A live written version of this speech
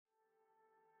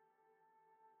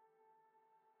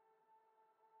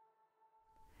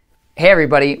Hey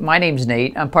everybody, my name's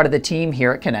Nate. I'm part of the team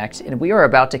here at Connect, and we are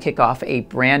about to kick off a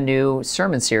brand new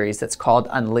sermon series that's called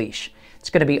Unleash. It's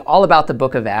going to be all about the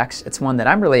book of Acts. It's one that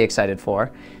I'm really excited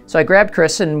for. So I grabbed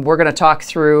Chris and we're going to talk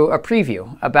through a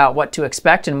preview about what to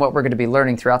expect and what we're going to be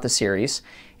learning throughout the series.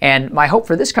 And my hope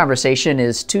for this conversation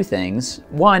is two things.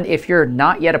 One, if you're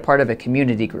not yet a part of a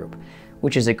community group,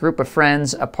 which is a group of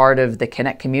friends, a part of the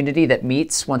Connect community that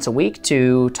meets once a week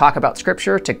to talk about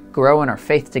Scripture, to grow in our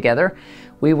faith together,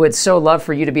 we would so love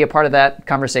for you to be a part of that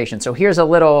conversation. So here's a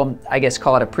little, I guess,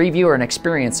 call it a preview or an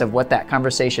experience of what that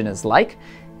conversation is like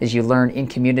as you learn in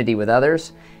community with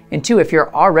others. And two, if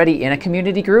you're already in a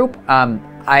community group,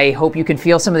 I hope you can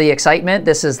feel some of the excitement.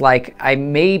 This is like, I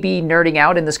may be nerding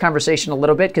out in this conversation a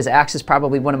little bit because Acts is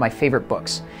probably one of my favorite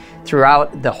books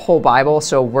throughout the whole Bible.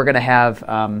 So we're going to have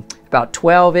about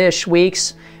 12-ish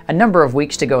weeks, a number of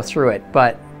weeks to go through it.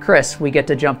 But Chris, we get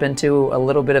to jump into a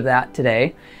little bit of that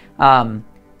today.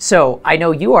 So I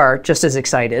know you are just as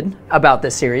excited about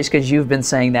this series because you've been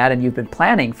saying that and you've been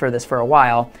planning for this for a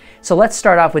while. So let's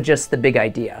start off with just the big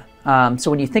idea.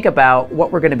 So when you think about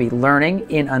what we're going to be learning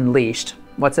in Unleashed,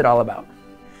 what's it all about?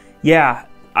 Yeah,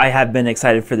 I have been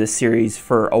excited for this series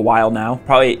for a while now,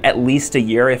 probably at least a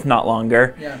year, if not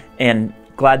longer. Yeah. And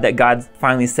glad that God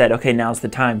finally said, okay, now's the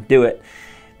time, do it.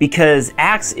 Because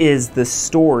Acts is the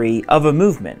story of a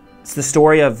movement. It's the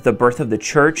story of the birth of the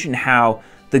church and how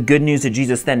the good news of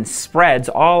Jesus then spreads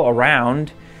all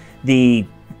around the,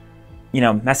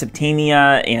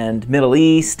 Mesopotamia and Middle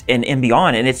East and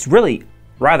beyond. And it's really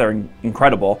rather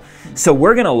incredible. So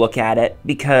we're going to look at it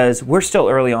because we're still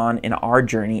early on in our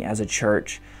journey as a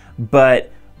church,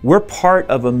 but we're part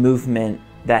of a movement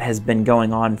that has been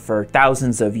going on for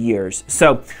thousands of years.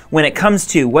 So when it comes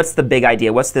to what's the big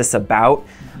idea, what's this about,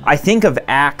 I think of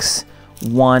Acts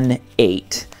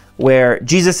 1:8. where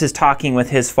Jesus is talking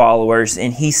with his followers,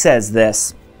 and he says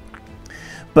this,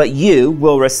 "But you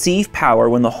will receive power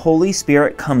when the Holy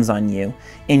Spirit comes on you,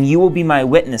 and you will be my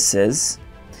witnesses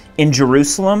in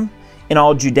Jerusalem, in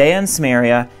all Judea and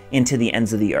Samaria, and to the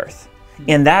ends of the earth."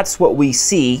 And that's what we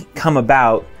see come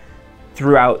about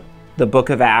throughout the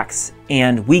book of Acts,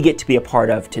 and we get to be a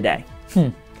part of today.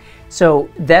 So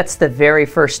that's the very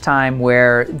first time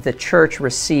where the church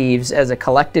receives, as a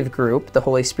collective group, the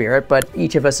Holy Spirit, but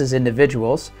each of us as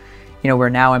individuals, we're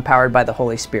now empowered by the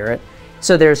Holy Spirit.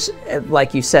 So there's,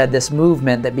 like you said, this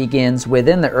movement that begins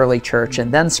within the early church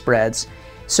and then spreads.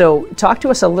 So talk to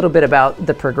us a little bit about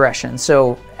the progression.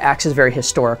 So Acts is very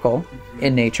historical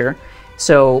in nature.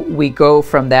 So we go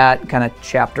from that kind of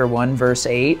chapter 1, verse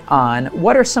 8 on.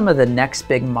 What are some of the next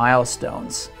big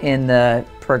milestones in the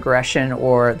progression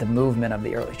or the movement of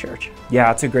the early church? Yeah,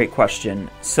 that's a great question.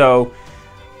 So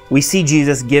we see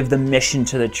Jesus give the mission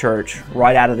to the church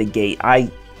right out of the gate. I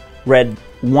read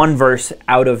one verse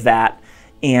out of that,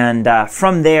 and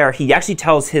from there, he actually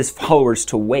tells his followers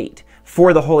to wait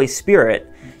for the Holy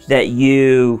Spirit that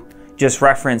you just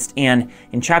referenced. And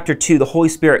in chapter 2, the Holy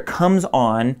Spirit comes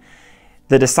on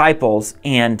the disciples,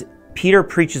 and Peter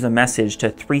preaches a message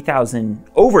to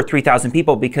over 3,000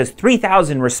 people, because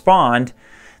 3,000 respond,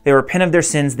 they repent of their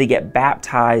sins, they get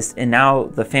baptized, and now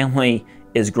the family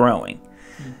is growing.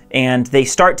 And they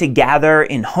start to gather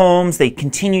in homes, they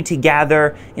continue to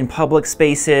gather in public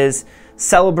spaces,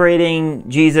 celebrating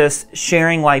Jesus,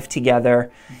 sharing life together.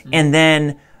 And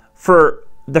then for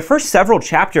the first several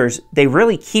chapters, they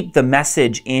really keep the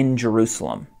message in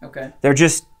Jerusalem. Okay. They're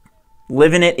just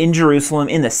living it in Jerusalem,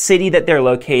 in the city that they're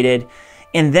located.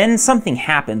 And then something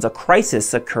happens, a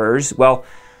crisis occurs. Well,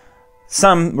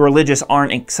 some religious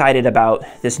aren't excited about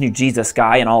this new Jesus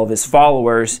guy and all of his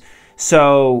followers.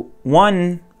 So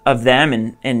one of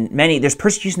them and many, there's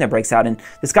persecution that breaks out. And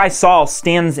this guy Saul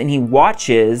stands and he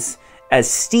watches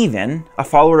as Stephen, a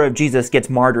follower of Jesus, gets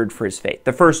martyred for his faith,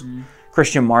 the first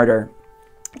Christian martyr.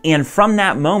 And from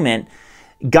that moment,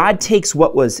 God takes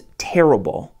what was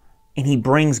terrible and he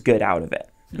brings good out of it.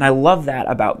 And I love that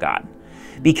about God,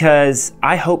 because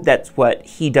I hope that's what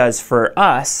he does for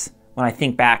us when I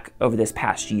think back over this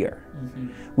past year.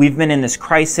 We've been in this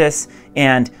crisis,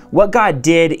 and what God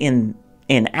did in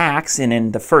Acts and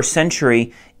in the first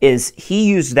century is he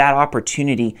used that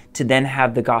opportunity to then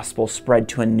have the gospel spread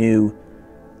to a new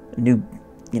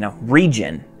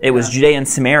region. It was Judea and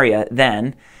Samaria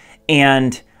then.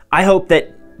 And I hope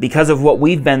that because of what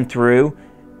we've been through,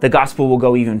 the gospel will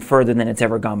go even further than it's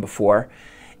ever gone before.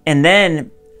 And then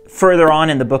further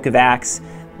on in the book of Acts,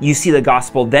 you see the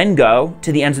gospel then go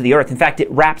to the ends of the earth. In fact,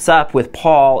 it wraps up with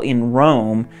Paul in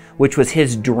Rome, which was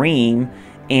his dream,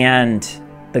 and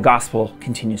the gospel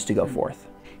continues to go forth.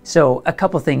 So a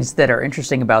couple things that are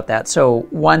interesting about that. So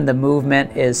one, the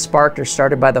movement is sparked or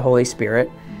started by the Holy Spirit.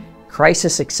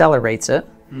 Crisis accelerates it.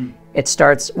 It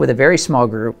starts with a very small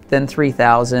group, then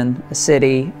 3,000, a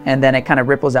city, and then it kind of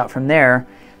ripples out from there.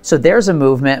 So there's a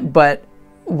movement, but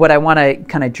what I want to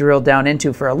kind of drill down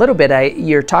into for a little bit,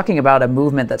 you're talking about a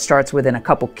movement that starts within a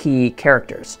couple key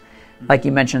characters. Like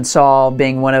you mentioned, Saul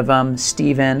being one of them,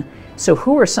 Stephen. So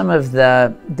who are some of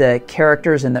the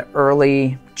characters in the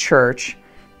early church,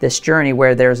 this journey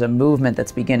where there's a movement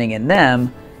that's beginning in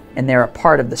them, and they're a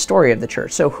part of the story of the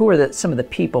church? So who are some of the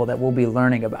people that we'll be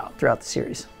learning about throughout the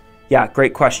series? Yeah,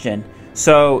 great question.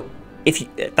 So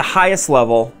at the highest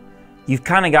level, you've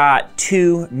kind of got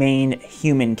two main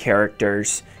human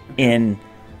characters in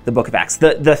the book of Acts.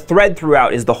 The thread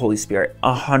throughout is the Holy Spirit,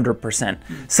 100%.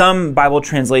 Some Bible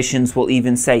translations will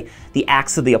even say the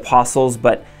Acts of the Apostles,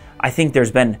 but I think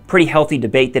there's been pretty healthy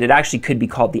debate that it actually could be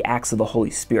called the Acts of the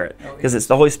Holy Spirit, because it's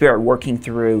the Holy Spirit working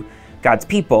through God's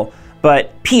people.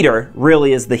 But Peter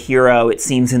really is the hero, it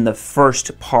seems, in the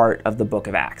first part of the book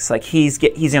of Acts. Like he's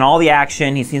in all the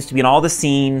action, he seems to be in all the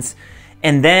scenes.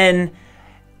 And then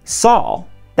Saul,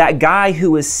 that guy who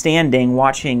was standing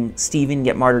watching Stephen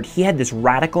get martyred, he had this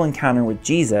radical encounter with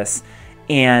Jesus,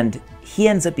 and he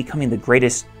ends up becoming the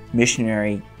greatest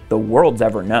missionary the world's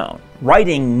ever known,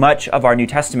 writing much of our New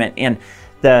Testament. And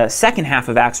the second half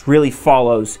of Acts really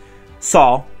follows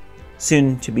Saul,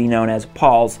 soon to be known as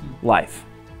Paul's, life.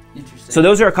 So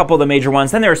those are a couple of the major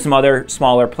ones. Then there are some other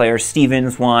smaller players,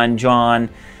 Stephen's one, John,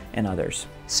 and others.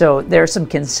 So there are some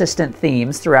consistent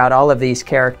themes throughout all of these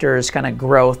characters' kind of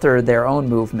growth or their own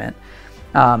movement.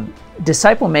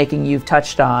 Disciple making you've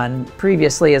touched on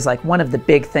previously is like one of the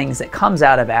big things that comes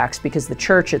out of Acts, because the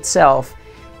church itself,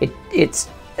 it's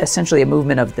essentially a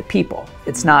movement of the people.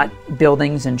 It's not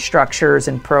buildings and structures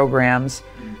and programs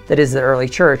that is the early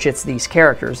church. It's these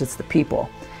characters, it's the people.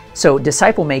 So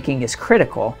disciple making is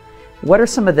critical. What are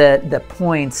some of the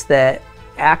points that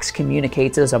Acts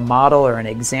communicates as a model or an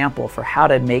example for how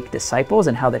to make disciples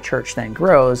and how the church then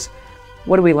grows?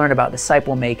 What do we learn about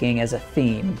disciple making as a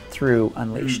theme through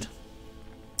Unleashed?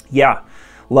 Yeah,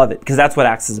 love it, because that's what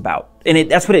Acts is about. And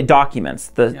that's what it documents,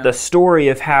 the story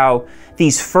of how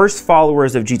these first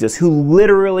followers of Jesus, who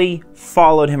literally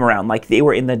followed him around like they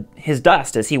were in his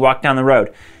dust as he walked down the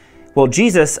road. Well,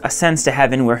 Jesus ascends to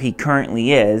heaven where he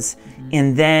currently is,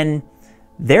 and then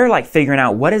they're like figuring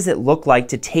out, what does it look like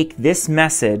to take this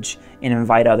message and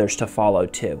invite others to follow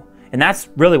too? And that's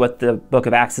really what the book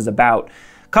of Acts is about.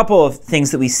 A couple of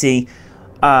things that we see.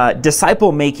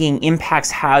 Disciple making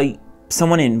impacts how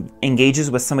someone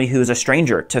engages with somebody who is a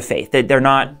stranger to faith. They're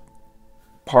not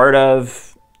part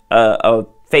of a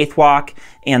faith walk,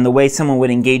 and the way someone would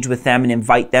engage with them and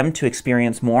invite them to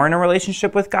experience more in a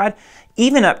relationship with God,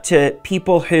 even up to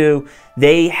people who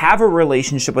they have a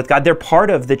relationship with God. They're part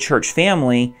of the church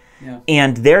family,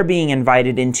 and they're being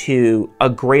invited into a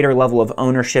greater level of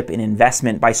ownership and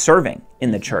investment by serving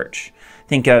in the church.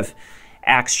 Think of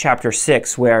Acts chapter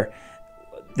 6, where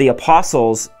the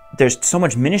apostles, there's so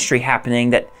much ministry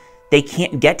happening that they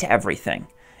can't get to everything.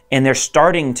 And they're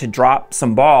starting to drop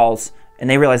some balls, and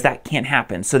they realize that can't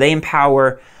happen. So they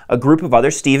empower a group of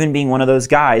others, Stephen being one of those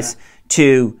guys,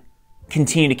 to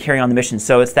continue to carry on the mission.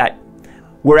 So it's that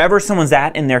wherever someone's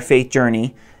at in their faith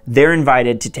journey, they're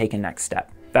invited to take a next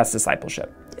step. That's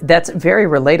discipleship. That's very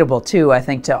relatable too, I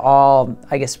think, to all,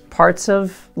 I guess, parts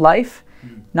of life.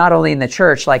 Not only in the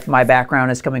church, like my background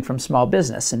is coming from small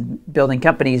business and building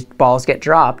companies, balls get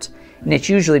dropped. And it's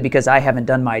usually because I haven't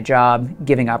done my job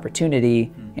giving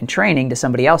opportunity and training to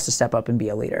somebody else to step up and be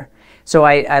a leader. So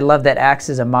I love that Acts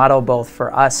is a model both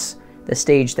for us, the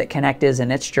stage that Connect is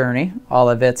in its journey, all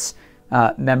of its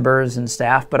members and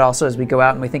staff, but also as we go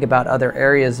out and we think about other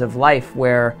areas of life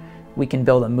where we can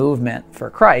build a movement for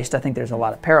Christ. I think there's a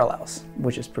lot of parallels,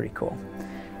 which is pretty cool.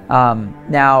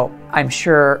 Now, I'm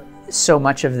sure so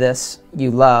much of this you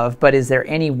love, but is there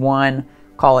any one,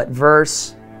 call it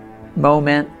verse,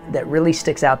 moment that really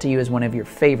sticks out to you as one of your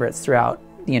favorites throughout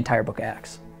the entire book of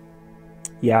Acts?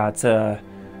 Yeah,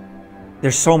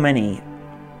 there's so many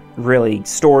really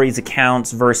stories,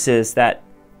 accounts, verses that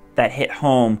hit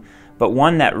home, but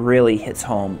one that really hits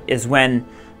home is when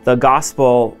the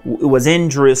gospel was in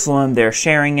Jerusalem, they're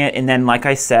sharing it, and then, like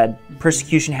I said,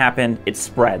 persecution happened, it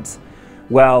spreads.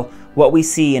 Well, what we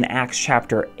see in Acts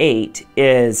chapter 8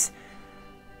 is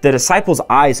the disciples'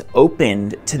 eyes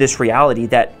opened to this reality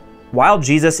that while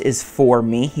Jesus is for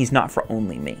me, he's not for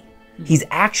only me. He's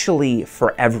actually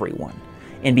for everyone.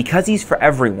 And because he's for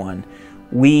everyone,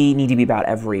 we need to be about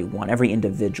everyone, every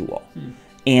individual.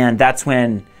 And that's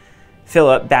when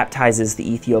Philip baptizes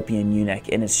the Ethiopian eunuch,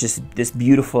 and it's just this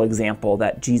beautiful example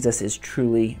that Jesus is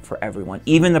truly for everyone,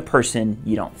 even the person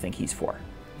you don't think he's for.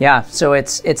 Yeah, so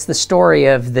it's the story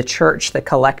of the church, the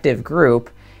collective group,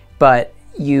 but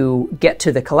you get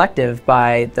to the collective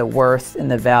by the worth and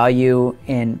the value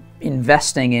in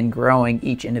investing in growing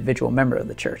each individual member of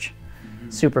the church.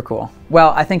 Super cool.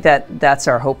 Well, I think that's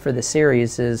our hope for the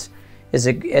series is as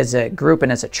a group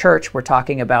and as a church, we're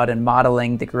talking about and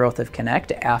modeling the growth of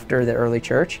Connect after the early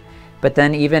church. But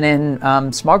then even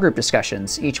in small group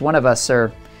discussions, each one of us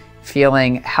are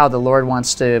feeling how the Lord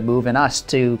wants to move in us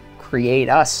to create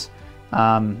us,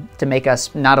 to make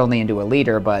us not only into a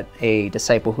leader, but a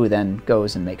disciple who then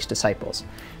goes and makes disciples.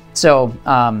 So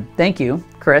thank you,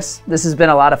 Chris. This has been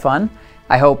a lot of fun.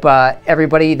 I hope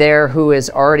everybody there who is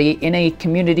already in a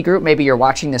community group, maybe you're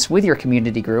watching this with your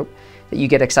community group, that you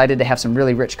get excited to have some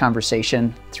really rich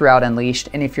conversation throughout Unleashed.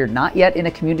 And if you're not yet in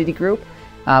a community group,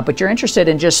 but you're interested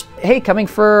in just, hey, coming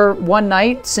for one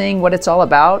night, seeing what it's all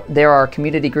about, there are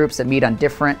community groups that meet on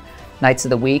different nights of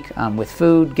the week with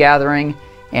food, gathering,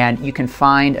 and you can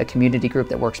find a community group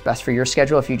that works best for your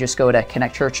schedule. If you just go to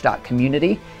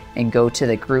connectchurch.community and go to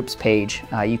the groups page,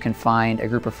 you can find a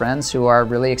group of friends who are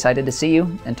really excited to see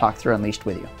you and talk through Unleashed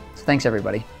with you. So thanks,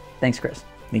 everybody. Thanks, Chris.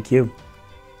 Thank you.